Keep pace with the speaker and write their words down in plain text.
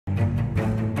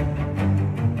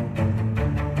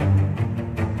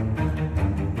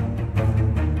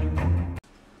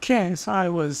Okay, so I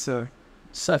was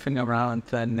surfing around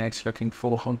the net looking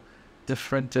for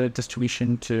different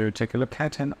distribution to take a look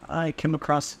at, and I came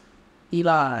across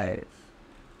Elive,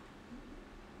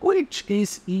 which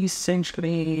is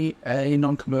essentially a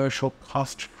non-commercial,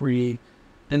 cost-free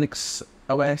Linux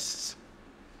OS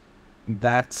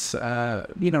that's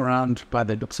been around by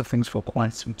the looks of things for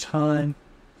quite some time,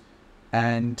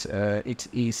 and it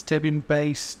is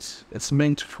Debian-based. It's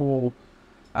meant for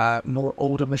more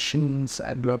older machines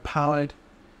and low powered,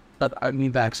 but only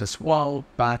that as well.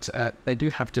 But they do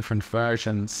have different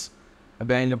versions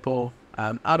available.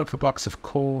 Out of the box, of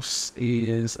course,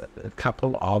 is a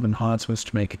couple of enhancements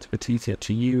to make it a bit easier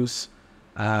to use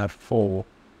for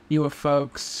newer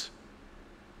folks.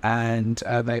 And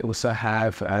they also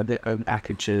have their own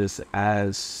packages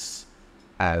as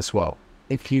well.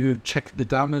 If you check the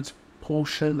downloads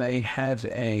portion, they have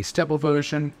a stable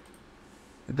version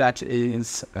that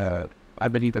is, I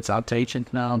believe it's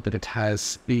outdated now, but it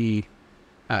has the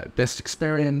best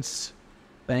experience.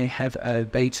 They have a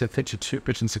beta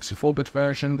 32-bit and 64-bit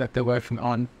version that they're working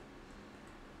on.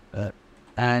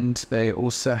 And they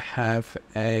also have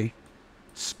a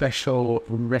special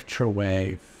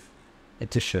retrowave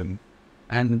edition.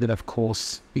 And then, of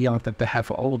course, beyond that, they have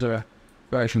older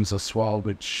versions as well,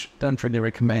 which don't really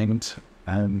recommend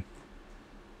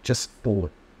just for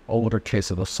older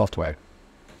cases of software.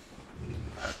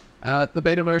 The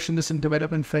beta version is in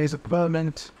development phase at the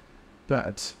moment,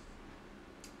 but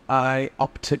I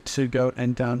opted to go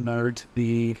and download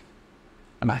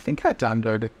I think I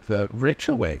downloaded the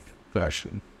retrowave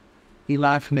version.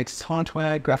 Elive mixed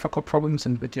hardware, graphical problems,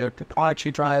 and video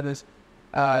proprietary drivers,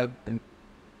 and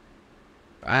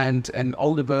an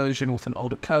older version with an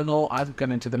older kernel. I've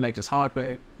gone into the latest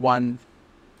hardware one.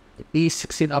 The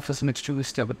E16 offers an extremely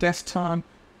stable desktop.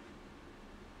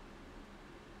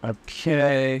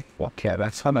 Okay,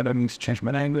 that's fine. I don't need to change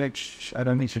my language. I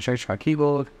don't need to change my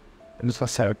keyboard. And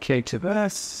just say okay to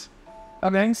this.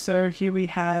 Okay, so here we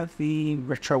have the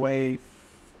retrowave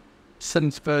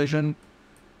synth version.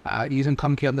 Using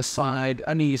ComKey on the side,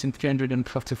 only using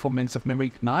 354 minutes of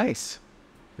memory. Nice.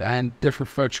 And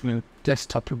different virtual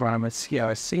desktop environments here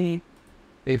I see.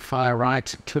 If I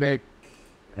right click,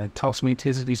 it tells me it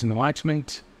is using the right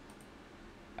mate.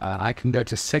 I can go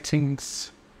to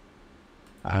settings.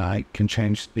 I can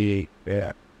change the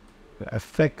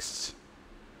effects,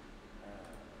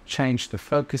 change the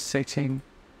focus setting,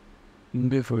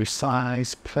 move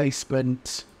resize,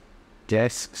 placement,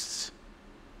 desks,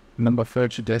 number of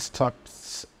virtual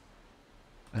desktops,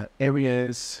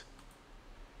 areas,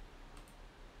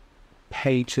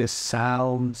 pages,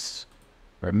 sounds,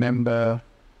 remember,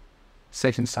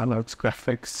 settings, downloads,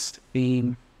 graphics,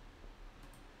 theme,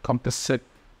 composite,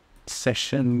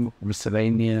 session,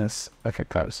 miscellaneous, okay,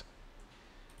 close.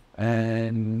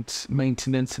 And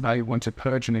maintenance, if I want to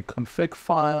purge any config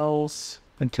files,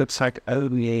 it looks like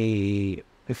only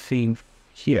a theme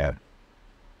here.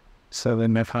 So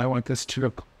then if I want this to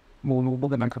look more normal,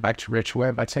 then I go back to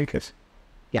retrowave, I take it.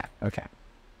 Yeah, okay.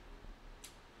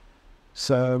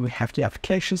 So we have the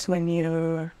applications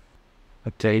menu,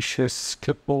 Audacious,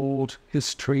 clipboard,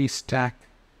 history, stack,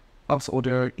 ops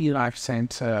order, Elive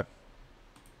Center,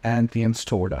 and the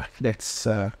installer. Let's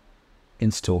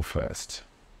install first.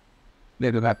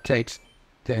 Let it update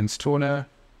the installer.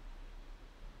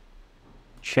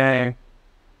 Okay.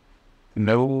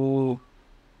 No.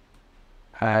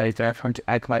 I don't want to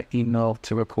add my email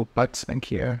to report bugs. Thank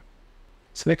you.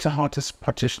 Select a hard disk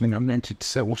partitioning. I'm meant to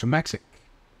set automatic.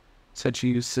 So it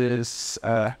uses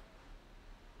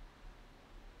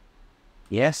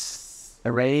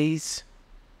arrays.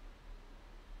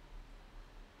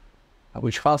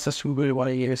 Which file system we want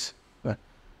to use?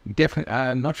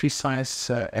 Definitely not resize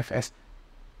FS.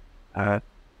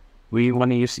 We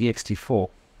want to use ext4.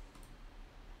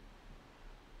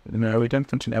 No, we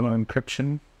don't want to enable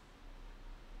encryption.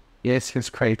 Yes, let's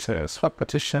create a swap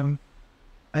partition.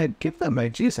 I'd give them a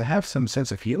geez, I have some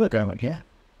sense of humor going here.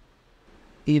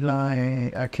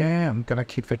 Eli, okay, I'm gonna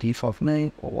keep the default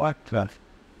name or what?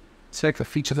 Select the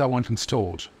features I want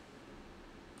installed.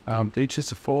 Features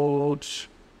default.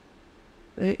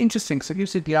 Interesting, so it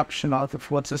gives you the option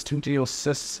of what system do you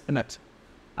sys in it.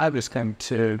 I'm just going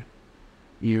to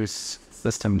use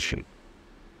system sheet.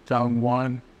 Down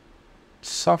one,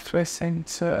 software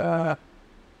center.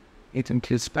 It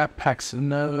includes backpacks.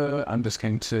 No, I'm just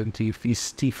going to do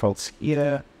these defaults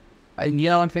here. And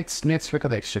yeah, I think let's look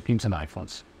at extra themes and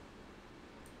iPhones.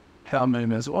 Helm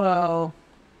as well.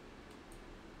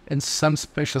 In some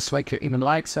special way, you even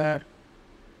like that.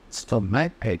 Install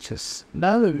man pages.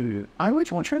 No, I would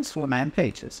want to install man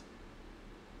pages.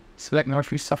 Select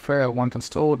nursery software I want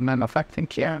installed, manufacturing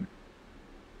care.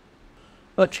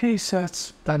 Okay, so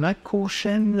that's the night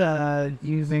portion.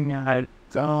 Using I'm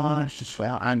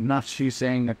not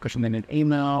using pushing in an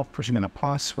email, pushing in a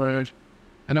password.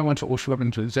 I don't want to also log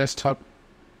into the desktop.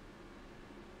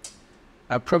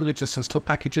 Privileges install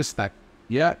packages that,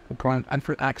 yeah, require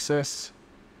infinite access.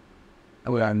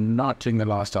 And we are not doing the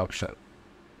last option.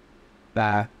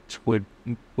 That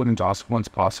wouldn't ask one's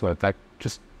password. That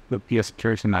just would be a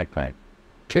security nightmare.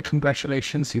 Okay,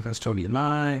 congratulations, you've installed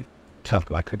Elive,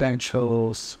 calculate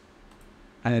credentials,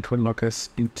 and it will lock us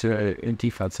into a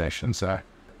default session. So,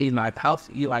 Elive Health,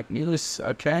 Elive News,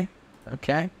 okay.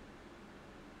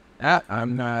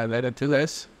 I'm let it do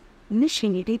this.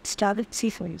 Initially, started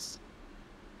sequence.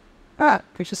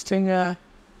 Interesting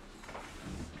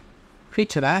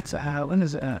feature that. When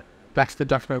is it? Back to the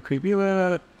document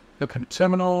previewer, open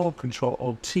terminal,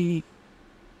 Control-Alt-T.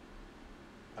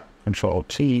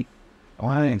 Control-Alt-T.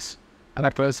 Nice. And I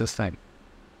close this thing.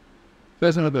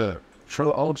 There's another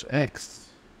Control-Alt-X.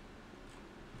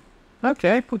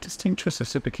 Okay, put distinct choice of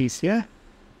super keys here.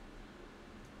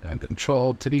 And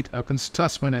Control-Delete opens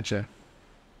Task Manager.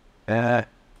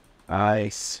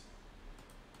 Nice.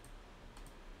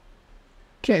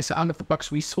 Okay, so out of the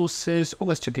box resources,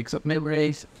 almost 2 gigs of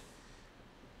memory.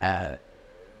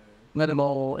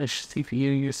 Minimal-ish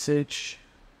CPU usage.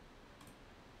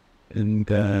 And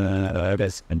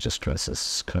just press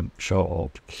this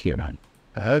Control here.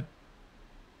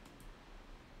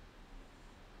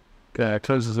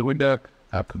 Closes the window.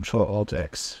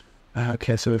 Control-Alt-X.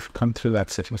 Okay, so we've come through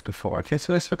that settings before. Okay,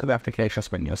 so let's look at the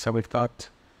applications menu. So we've got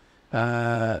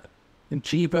Gbo,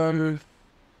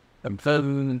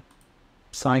 Phone,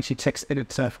 Site text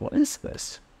editor. What is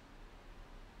this?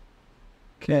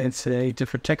 Okay, it's a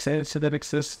different text editor that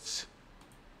exists.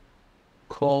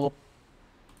 Call.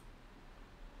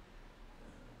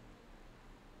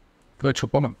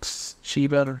 VirtualBox.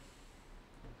 Gbo.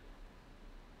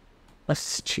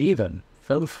 What's Gbo?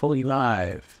 Phone fully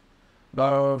live.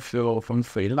 Love your phone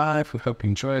fully live. We hope you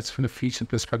enjoy it. For the future,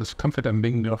 this product comfort and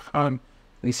being your home.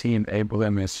 Please enable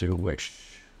them as you wish.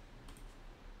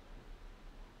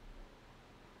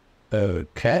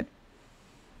 Okay.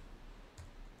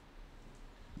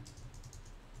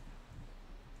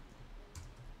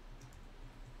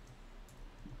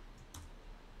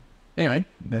 Anyway,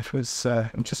 that was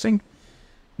interesting.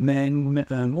 And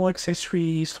then more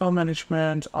accessories, file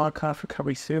management, archive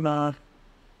recovery sooner.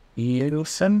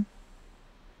 Nielsen.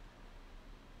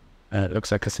 It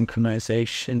looks like a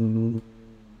synchronization.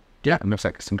 Yeah, it looks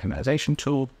like a synchronization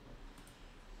tool.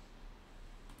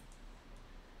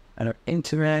 And our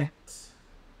internet.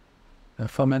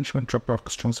 File management,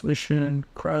 Dropbox transmission,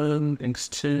 Chrome, links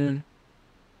to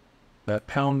the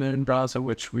Palmoon browser,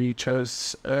 which we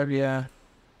chose earlier.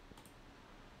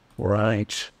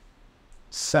 Right.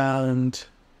 Sound.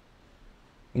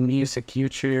 Music,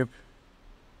 YouTube.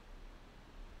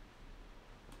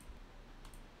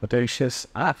 Audacious.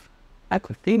 I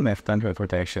could theme I've done with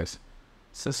Audacious.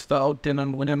 This file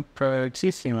didn't win Pro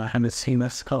GCM. I haven't seen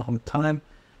this for a long time.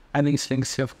 And these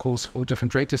things here, of course, for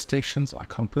different radio stations. I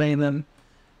can't blame them.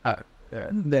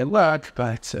 They work,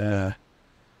 but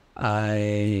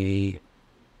I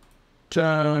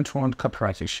don't want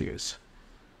copyright issues.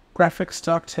 Graphics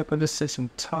stock tip of the system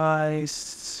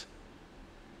ties.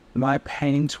 My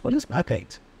paint. What is my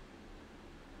paint?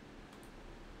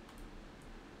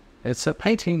 It's a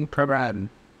painting program.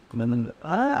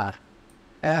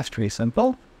 That's pretty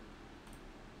simple.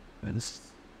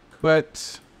 It's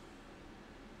quit.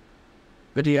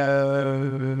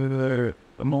 Video,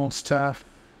 more stuff.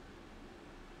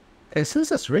 This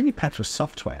is really bad for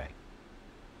software.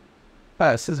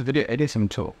 This is a video editing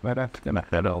tool, but I have to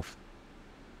get that off.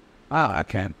 I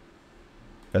can.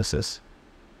 What's this?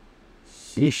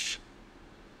 Sheesh.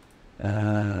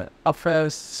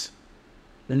 Office,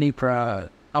 Libra,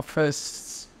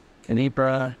 Office,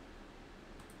 Libra.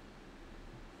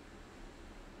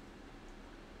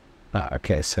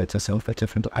 Okay, so it's a little bit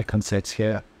different icon sets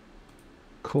here.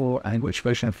 Cool, and which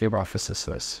version of LibreOffice is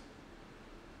this?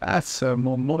 That's a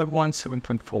more modern one,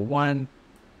 7.41,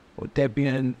 or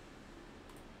Debian.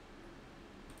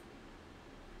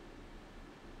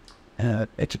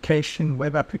 Education,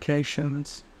 web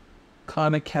applications,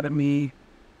 Khan Academy,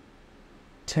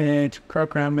 TED,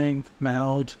 programming,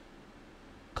 MELD,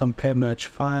 compare merge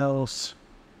files,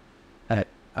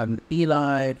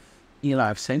 Elive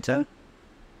Center.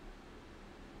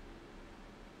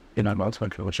 Multiple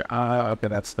launcher. Okay,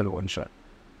 that's the launcher.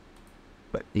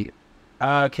 But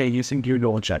okay, using your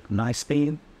launcher. Nice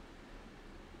thing.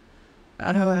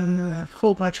 A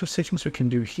whole bunch of settings we can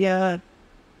do here.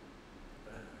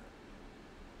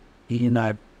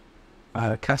 Customize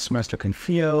look and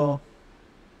feel.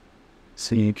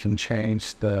 So you can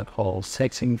change the whole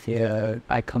setting here,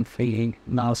 icon theme,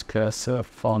 mouse cursor,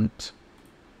 font,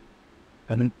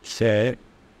 and say,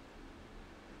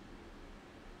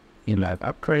 Elive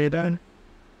upgrader.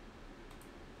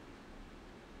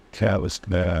 That was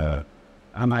the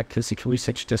click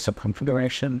research desktop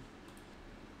configuration.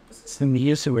 It's in the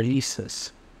user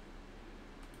releases.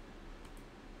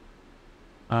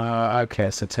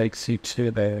 Okay, so it takes you to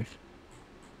the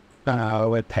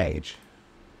web page.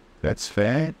 That's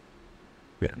fair.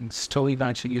 Story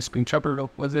that you been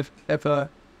trouble with it ever.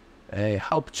 A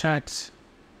help chat.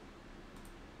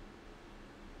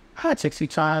 It takes you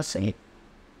to RC.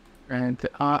 And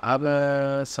there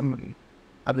are some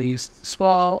other used as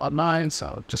well online, so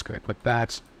I'll just go click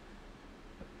that.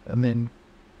 And then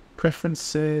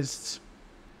preferences,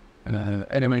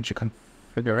 animation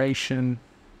configuration,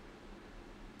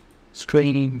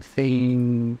 screen,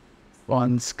 theme,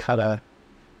 fonts, color,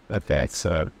 okay,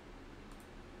 so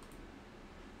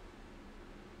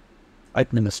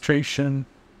administration,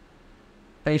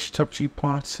 HTTP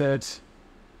parted,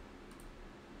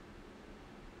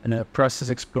 and a Process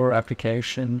Explorer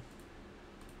application,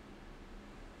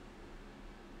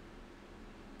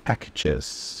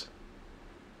 packages.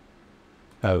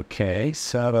 Okay,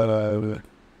 so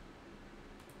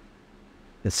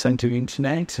it's sent to the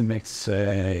internet to make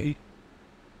a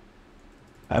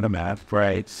automatic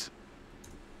right.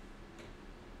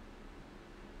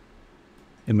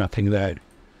 In mapping that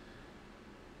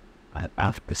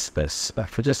after this, but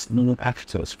for just normal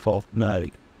actors for no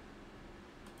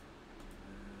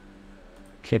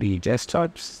kitty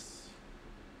desktops,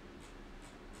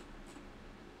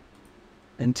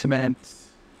 internet.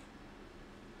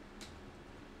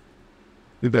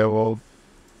 They're all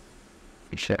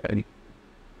showing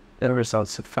the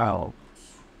results of foul.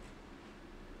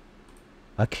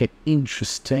 Okay,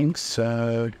 interesting.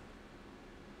 So,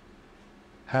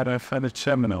 how do I find a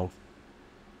terminal?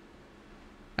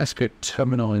 Let's put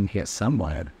terminal in here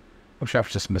somewhere. I'm sure I've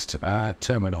just missed it.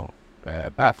 Terminal.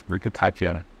 We could type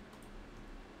here.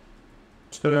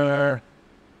 Terminal.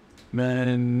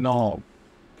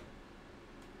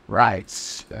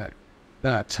 Right.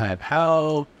 Type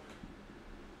help.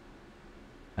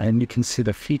 And you can see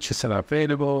the features that are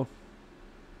available.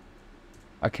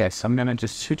 Okay, so I'm going to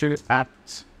just sudo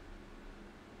apt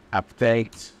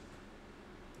update.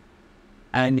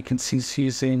 And you can see it's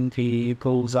using the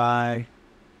bullseye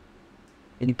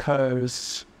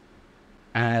encode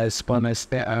as well as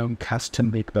their own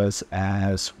custom encoders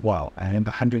as well. And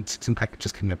the 116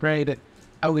 packages can be upgraded.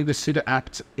 I'll leave the sudo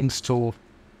apt install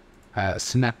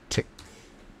synaptic.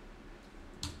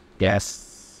 Yes.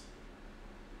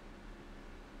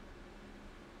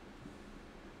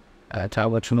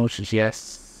 Tower notions,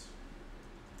 yes.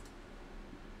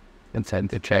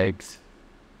 Consent checks.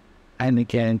 And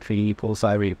again, the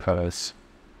bullseye repos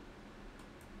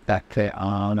that they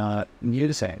are not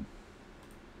using.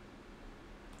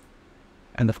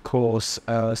 And of course,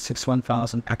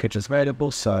 61,000 packages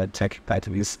available, so I take that to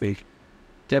be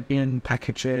Debian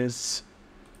packages.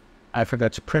 I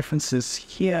forgot to preferences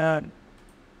here.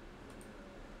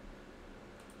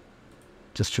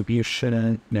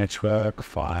 Distribution, network,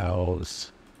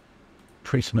 files,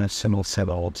 pretty much similar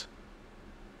settled.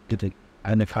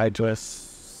 And if I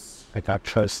just, like I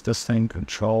chose this thing,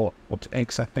 Control Alt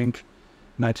X, I think,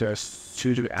 and I just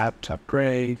sudo apt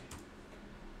upgrade.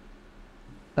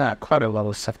 Quite a lot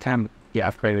of stuff can be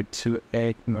upgraded to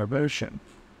a newer version,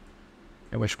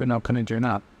 which we're not going to do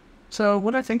now. So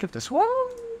what I think of this? Well,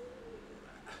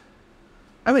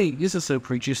 I mean, users will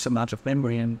reduce the amount of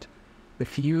memory, and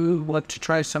if you want to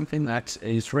try something that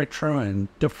is retro and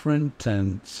different,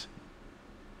 and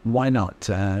why not?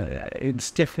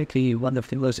 It's definitely one of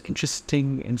the most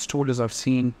interesting installers I've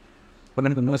seen, one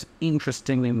of the most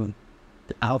interesting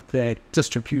out there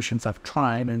distributions I've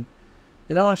tried, and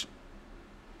you know what?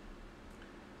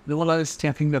 The honesty,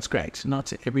 I think that's great.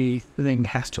 Not everything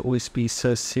has to always be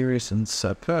so serious and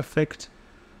so perfect.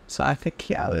 So I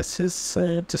think, yeah, this is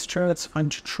a distro that's fun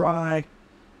to try.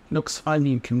 Looks fun.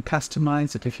 You can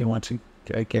customize it if you want to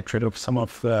get rid of some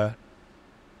of the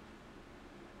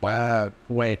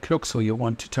way it looks, or you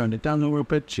want to turn it down a little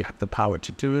bit. You have the power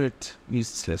to do it.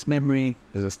 Uses less memory.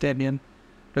 There's a Debian.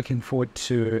 Looking forward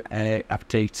to a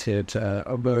updated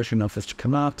version of this to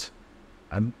come out,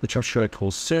 which I'm sure it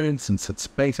will soon since it's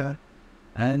beta.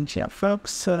 And yeah,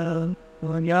 folks, leave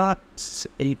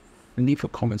your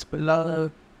comments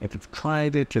below. If you've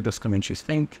tried it, let us know what you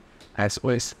think. As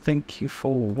always, thank you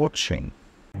for watching.